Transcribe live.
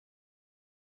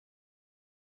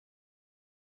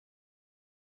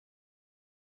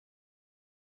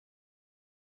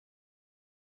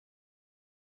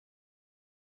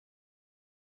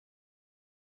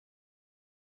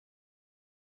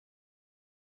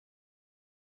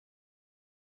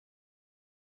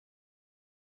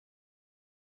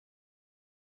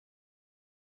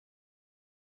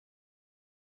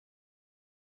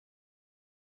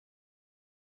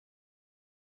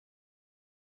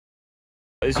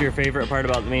What is your favorite part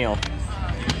about the meal?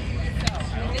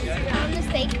 The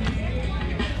steak.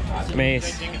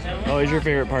 Mace, what is your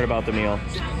favorite part about the meal?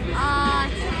 My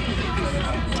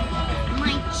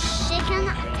chicken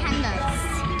tenders.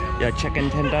 Yeah,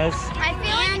 chicken tenders? I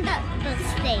feel and the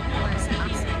steak was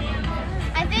awesome.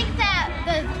 I think that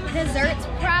the dessert's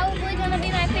probably gonna be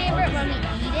my favorite when we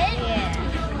eat it. Yeah.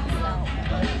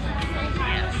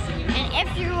 And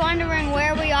if you're wondering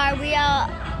where we are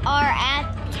at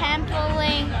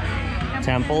Templeton.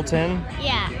 Templeton?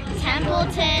 Yeah,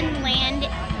 Templeton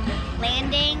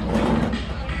landing.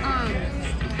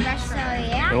 So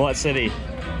yeah. In what city?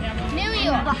 New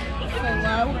York.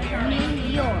 Buffalo, New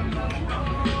York.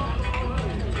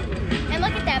 And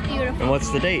look at that beautiful. And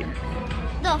what's the date?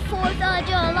 The 4th of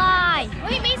July.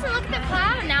 Wait, Mason, look at the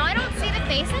cloud. Now I don't see the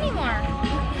face anymore.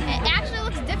 It actually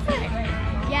looks different.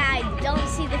 Yeah, I don't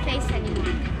see the face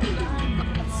anymore.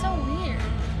 It's so weird.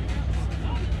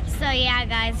 So yeah,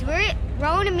 guys,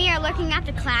 Rowan and me are looking at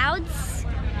the clouds.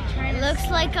 It looks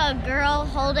like a girl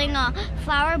holding a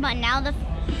flower, but now the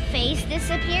face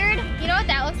disappeared. You know what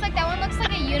that looks like? That one looks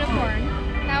like a unicorn.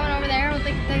 That one over there with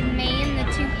like the mane, the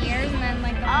 2 ears, and then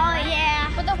like the horn. Oh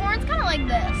yeah. But the horn's kind of like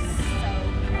this. So.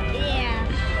 Yeah.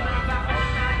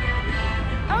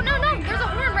 Oh no, there's a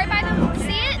horn right by them.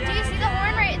 See it? Do you see the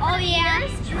horn right? Oh yeah.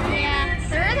 Ears? Yeah.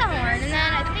 There is a horn, and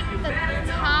then I think the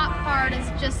top part is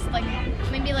just like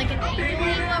maybe like an angel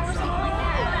wing or something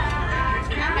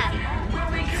like that.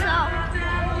 Okay. So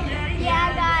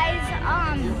yeah, guys,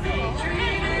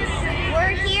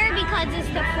 we're here because it's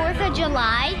the 4th of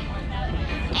July,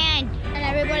 and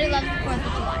everybody loves the 4th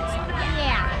of July. So.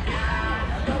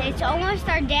 Yeah. It's almost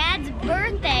our dad's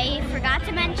birthday. Forgot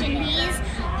to mention he's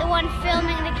the one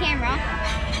filming the camera.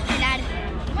 Dad.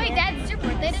 Wait, Dad, it's your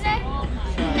birthday today?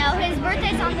 No, his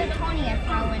birthday's on the 20th,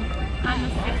 Rowan. On the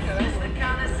 6th.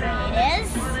 It is?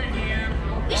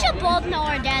 We should both know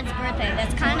our dad's birthday.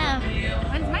 That's kind of...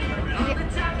 When's my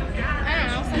birthday? I don't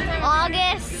know. Sometime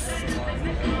August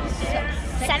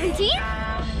 17th?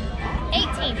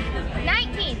 18th.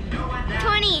 19th.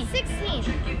 20th. 16th.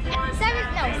 7th.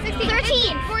 No, 16th.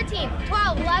 13th. 14th.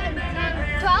 12th. 11th.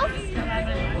 12th?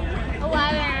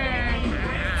 11th.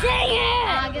 Dang it!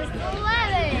 August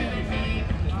 11th.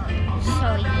 So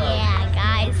yeah,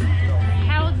 guys.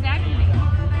 How old's that going to be?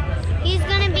 He's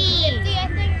gonna be... 50, I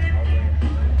think.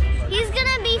 He's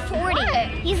gonna be 40. What?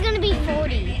 He's gonna be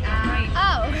 40.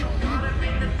 Oh.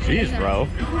 Jeez, bro.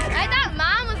 I thought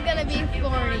Mom was going to be 40.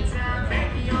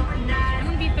 I'm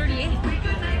going to be 38.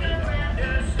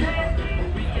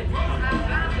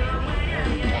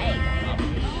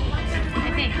 I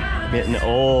think. Getting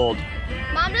old.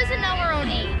 Mom doesn't know her own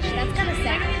age. That's kind of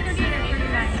sad.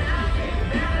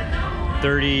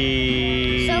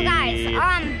 30. So guys,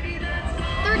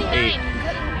 39.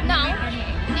 No.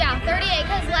 Yeah, 38.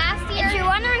 Because last year. if you're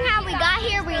wondering how we got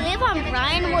here, we live on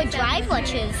Bryanwood Drive,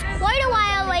 which is quite a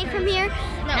while away from here.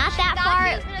 No, Not that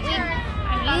far.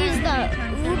 We used the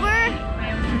Uber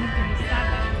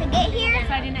to get here.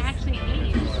 So I didn't actually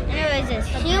age. And there was this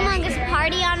humongous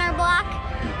party on our block,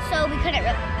 so we couldn't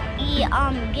really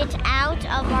get out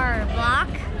of our block.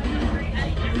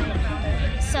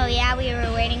 So yeah, we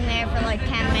were waiting there for like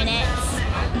 10 minutes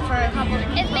for a couple of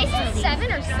people. Is Mason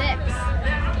 7 or 6?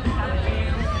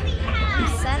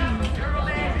 7.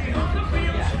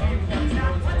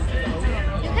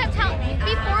 You kept telling me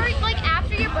before, like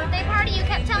after your birthday party, you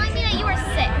kept telling me that you were 6.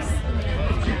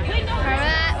 Remember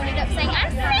that? When you kept saying,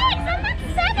 I'm 6, I'm not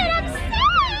 7, I'm 6.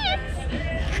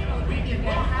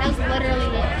 That was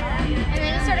literally it. And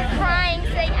then you started crying,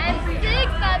 saying, I'm 6,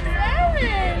 I'm 7.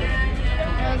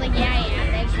 And I was like, yeah,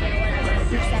 thank you.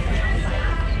 You're 7.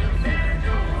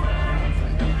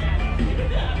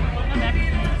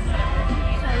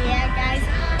 So yeah, guys.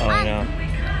 Oh, I know.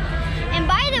 And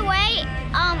by the way,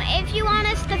 if you want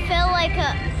us to fill like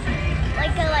a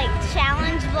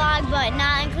challenge vlog, but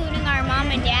not including our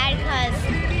mom and dad because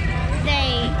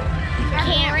they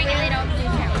can't Right now they don't do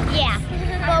challenges. Yeah,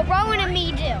 but Rowan and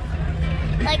me do.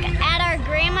 Like at our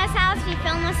grandma's house, we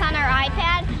filmed this on our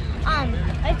iPad.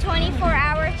 A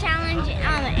 24-hour challenge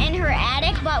in her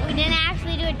attic, but we didn't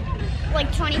actually do it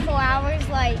like 24 hours,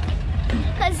 like,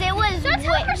 cause it was. Don't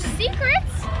tell her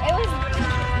secrets. It was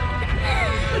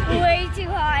way too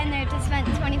hot in there to spend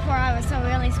 24 hours, so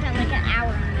we only spent like an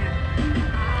hour in there.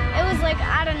 It was like,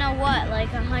 I don't know what,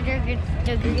 like 100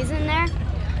 degrees in there.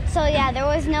 So yeah, there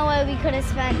was no way we could have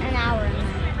spent an hour in there.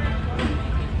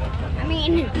 I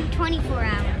mean, 24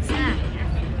 hours.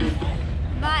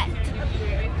 But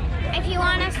if you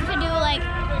want us to do like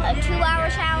a 2-hour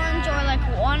challenge or like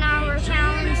 1-hour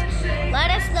challenge, let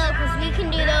us know, because we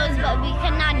can do those, but we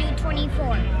cannot do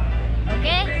 24.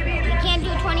 Okay? We can't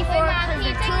do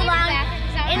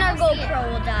our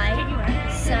GoPro will die.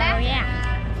 So yeah.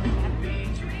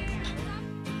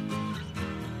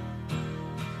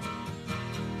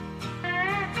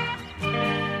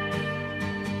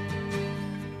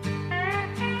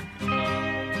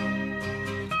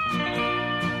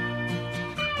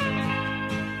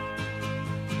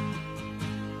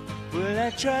 Well,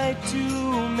 I tried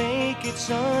to make it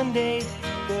Sunday,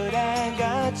 but I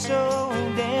got so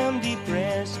damn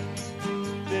depressed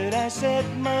that I set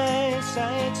my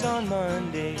sights on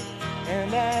Monday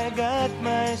and I got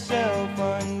myself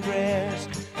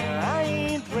undressed. I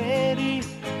ain't ready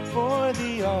for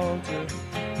the altar,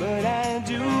 but I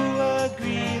do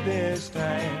agree there's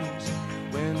times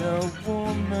when a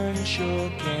woman sure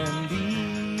can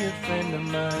be a friend of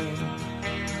mine.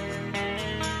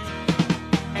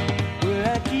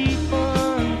 I keep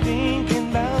on thinking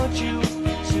about you,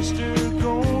 sister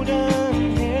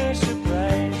golden hair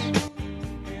surprise,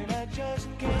 and I just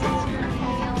can't.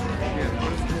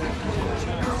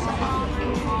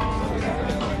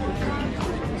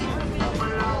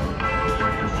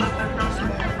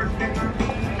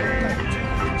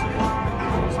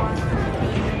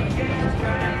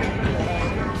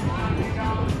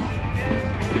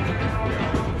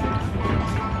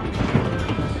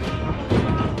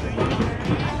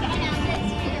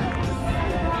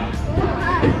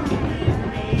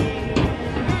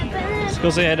 Go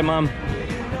say hi to Mom.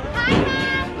 Hi,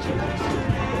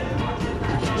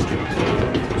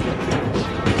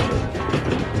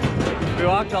 Mom. We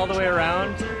walked all the way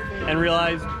around and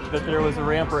realized that there was a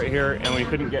ramp right here and we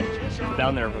couldn't get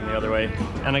down there from the other way.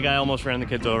 And a guy almost ran the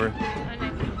kids over.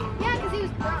 Yeah, because he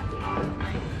was drunk.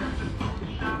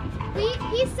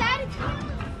 He said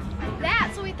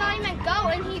that, so we thought he meant go,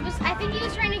 and I think he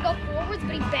was trying to go forwards,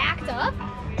 but he backed up.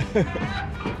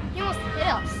 He almost hit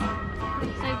us.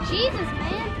 So Jesus,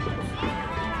 man.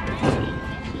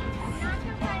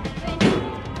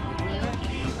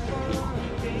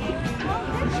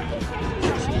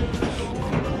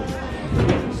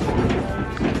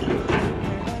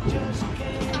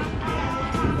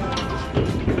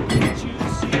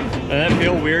 Doesn't that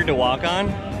feel weird to walk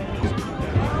on?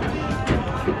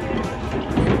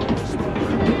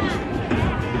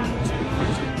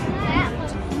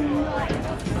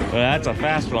 Well, that's a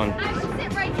fast one. I would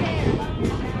sit right there.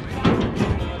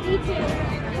 Me too.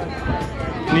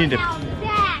 Need to. Now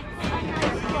that's a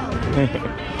nice boat. I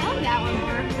love that one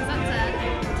more because that's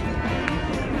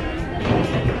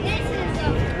This is a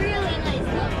really nice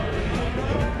boat.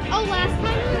 Oh, last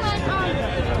time we went to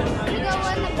go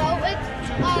in the boat with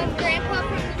Grandpa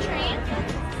from the train,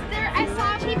 I saw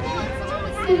people and someone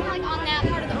was sitting like on that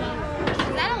part of the boat.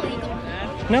 Is that illegal?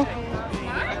 No. It's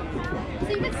not? So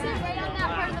you could sit right on that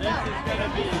part of the boat.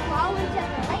 Fall into the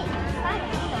lake.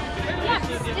 Yeah,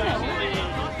 but still.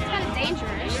 It's kind of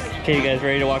dangerous. Okay, you guys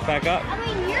ready to walk back up? I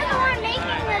mean, you're the one making the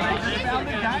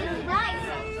decision. Right,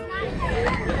 so it's not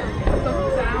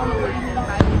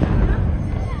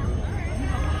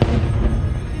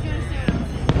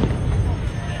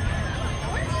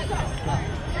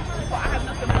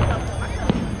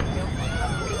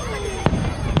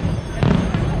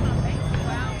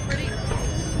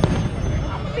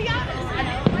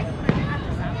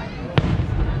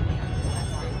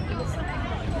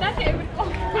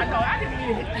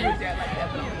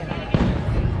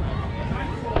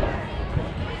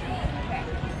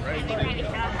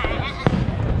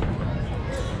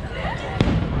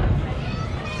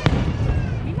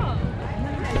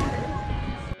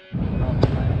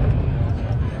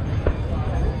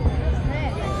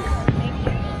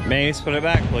Mace, put it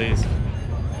back, please.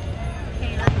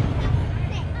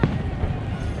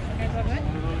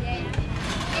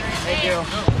 Thank you.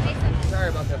 Sorry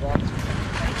about that, boss.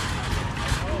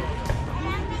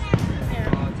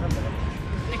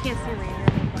 I can't see right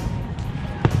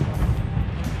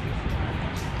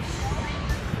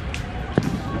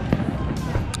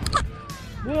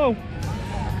Whoa.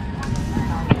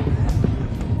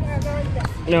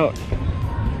 No,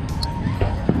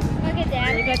 Look at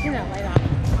Dad. You gotta turn that light on.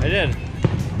 I did.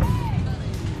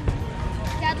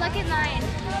 Dad, look at mine.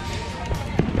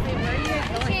 Wait, where are you guys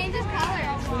It going? changes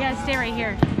colors. You gotta stay right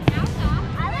here. I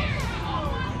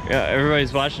like Yeah,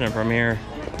 everybody's watching it from here.